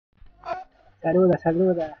Saluda,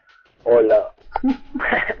 saluda. Hola.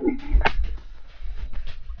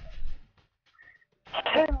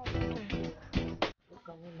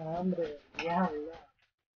 Con una hambre de diablo.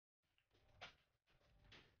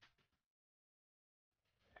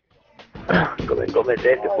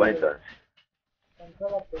 Cómete este cuento.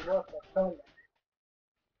 Controla tu boca sola.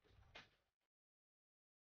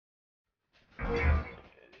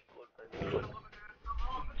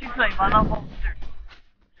 She's like, man, I'm holster.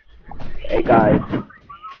 Hey guys.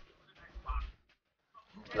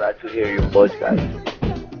 Glad to hear your voice, guys.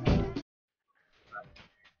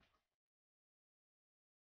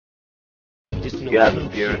 You have a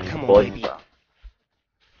beautiful voice, bro.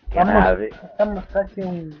 Can I have it? Estamos casi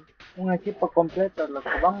un equipo completo, loco.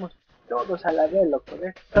 Vamos todos a la vez, loco.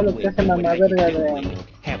 Solo que ese mamaverga de...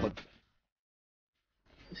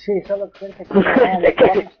 Sí, solo que ese que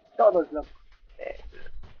vamos todos, loco.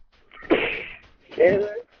 ¿Qué,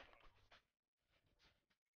 güey?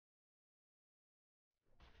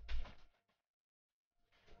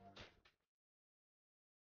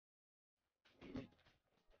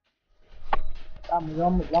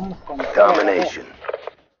 Vamos con... Domination.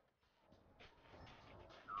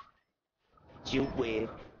 You win.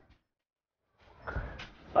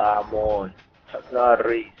 Vamos, Chuck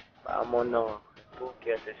Norris. Vámonos.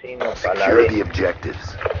 Buque asesino para la Secure vez. the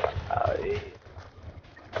objectives. A ver.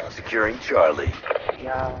 Securing Charlie.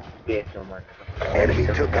 Ya empiezo, man. Enemy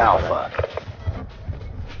took Alpha.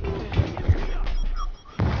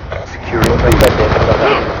 Securing B.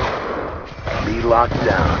 B locked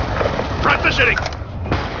down. Transitioning!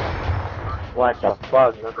 What the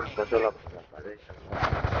fuck, no te pasó la cabeza.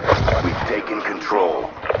 We've taken control.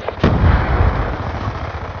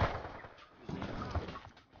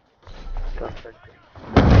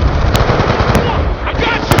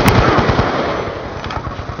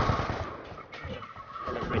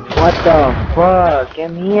 What the fuck, qué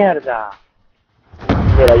mierda.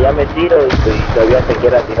 Mira, ya me tiro y todavía se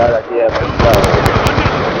quiera tirar así de apuntado.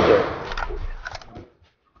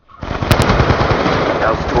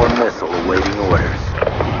 Hellstorm missile awaiting orders.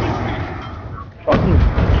 Fucking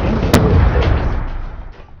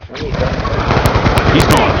He's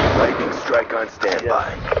gone. Lightning strike on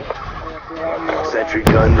standby. Sentry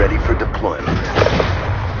gun ready for deployment.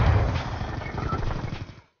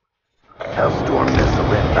 Hellstorm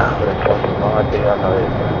missile inbound.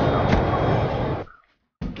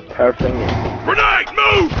 Perfect. Grenade,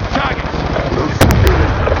 move! Targets! Loose B.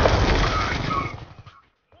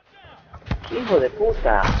 Hijo de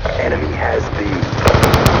puta. Enemy has B.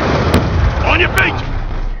 On your feet!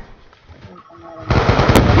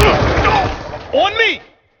 On me!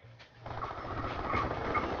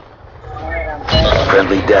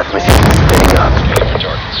 Friendly death machine spinning up.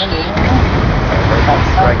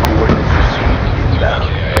 Strike coordinates received inbound.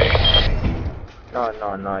 No.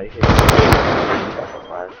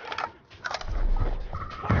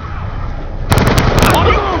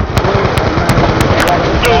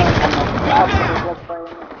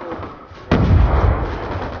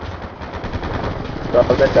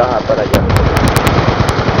 ¿Dónde te vas para allá?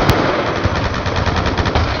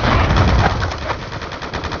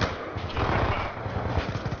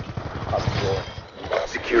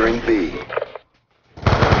 Securing B.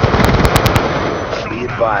 Be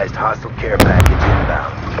advised, hostile care package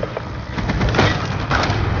inbound.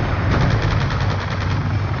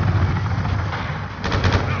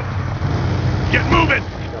 Get moving!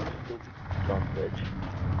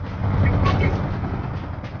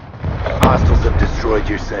 Hostiles have destroyed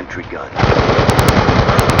your sentry gun.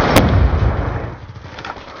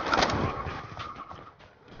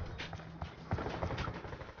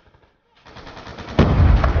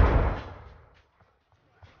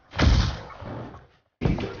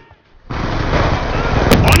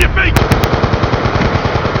 On your feet!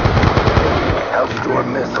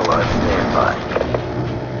 Hellstorm missile on standby.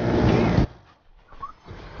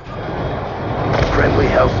 Friendly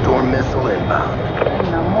Hellstorm missile inbound.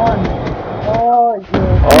 Oh,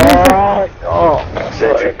 Oh,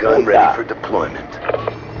 Sentry gun ready for deployment.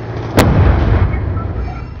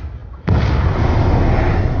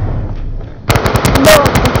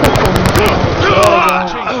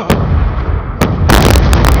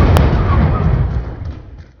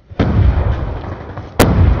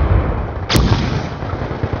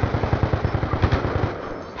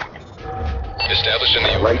 Establishing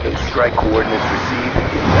the Lightning strike coordinates received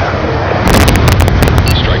inbound.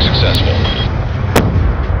 strike successful.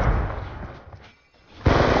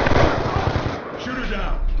 Shooter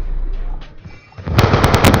down.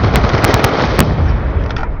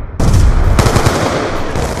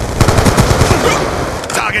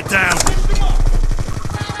 Target down.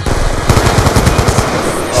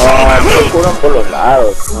 curan por los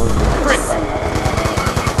lados, ¿no?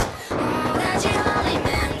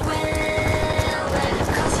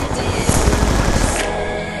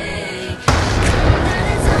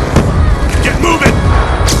 Get moving!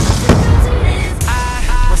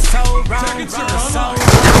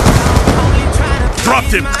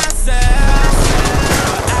 Dropped him!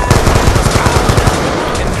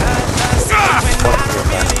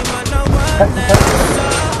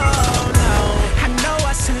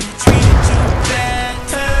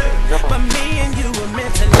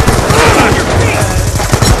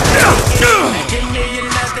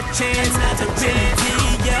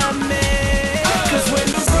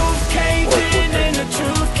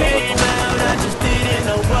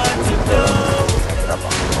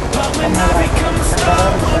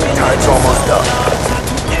 Time's almost up.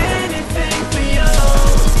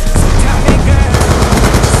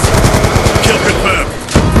 Kill confirmed.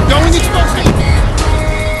 Going explosive.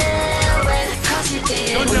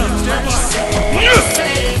 Gun down, stand by.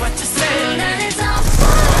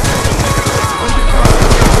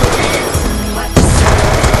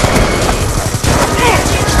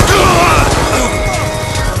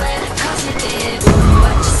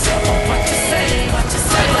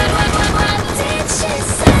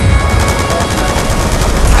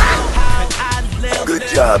 Good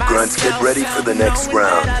job, grunts. Get ready for the next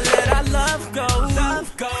round.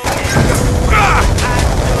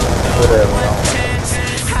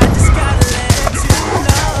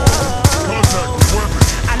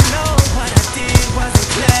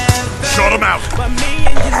 Shot him out.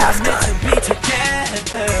 Halftime.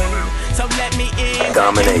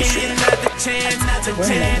 Domination.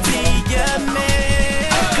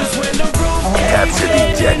 Capture the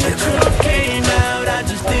objective.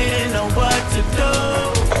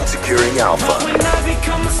 Securing Alpha.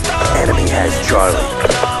 Enemy has Charlie.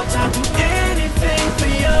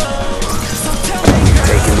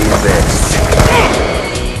 Taking the advantage.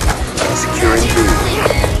 Securing B.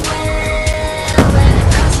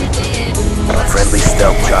 Friendly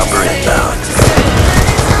stealth chopper inbound.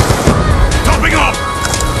 Topping off.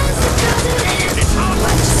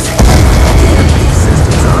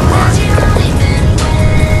 Systems online.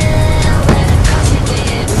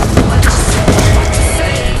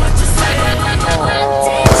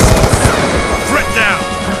 Threat down.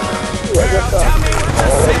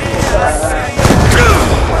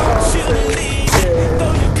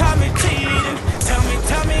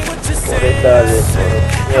 Por esta de...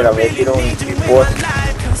 Mira, me tiro un tipo.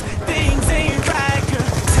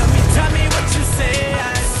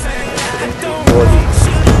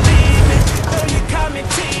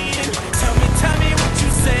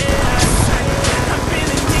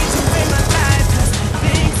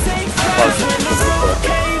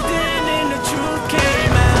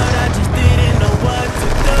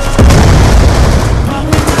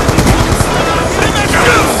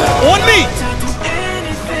 On me.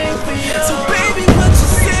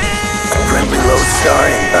 Friendly Lodestar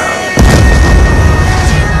inbound.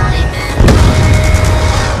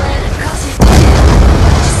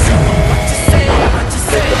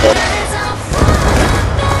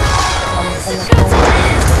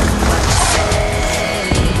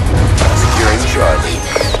 Securing Charlie.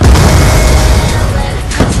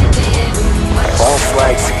 All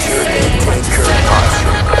flags secured. Maintain current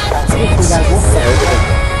posture.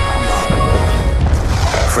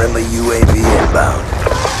 Friendly UAV inbound.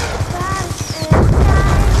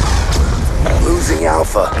 Losing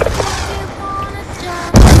Alpha.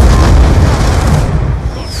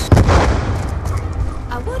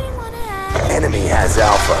 Enemy has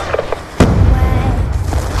Alpha.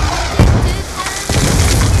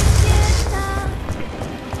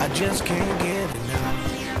 I just can't get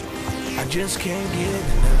enough. I just can't get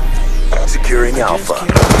enough. Securing Alpha.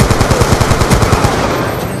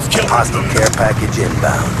 Hostile care package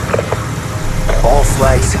inbound. All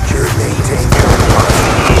flags secured. Maintain current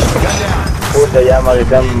posture. Puta, ya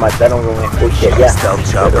me mataron con escuche ya. Stealth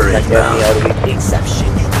chopper Pero saqué a mi inbound. orbiting.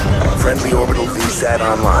 Friendly orbital VSAT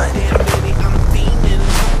online.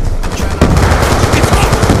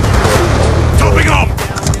 Topping off.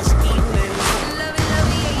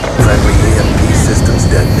 Friendly EMP systems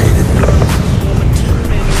detonated.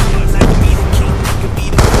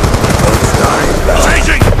 Lodestar inbound.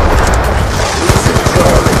 Changing. Losing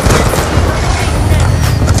Charlie.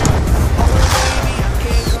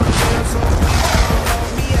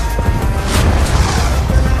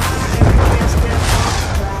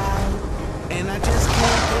 And I just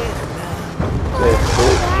can't get enough.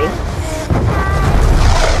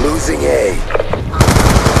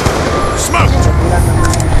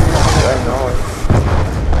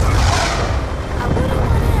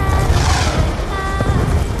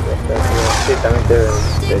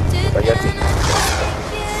 vaya así.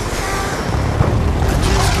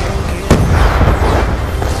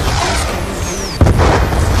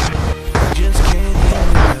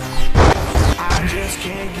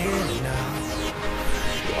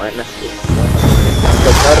 Buenas,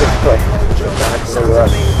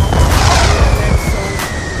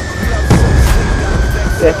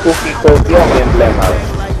 es Cookie copió mi emblema.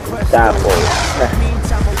 Tapo.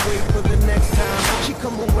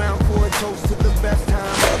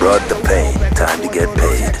 Brought the pain, time to get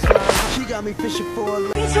paid.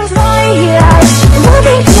 This was why you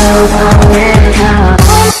moving so far.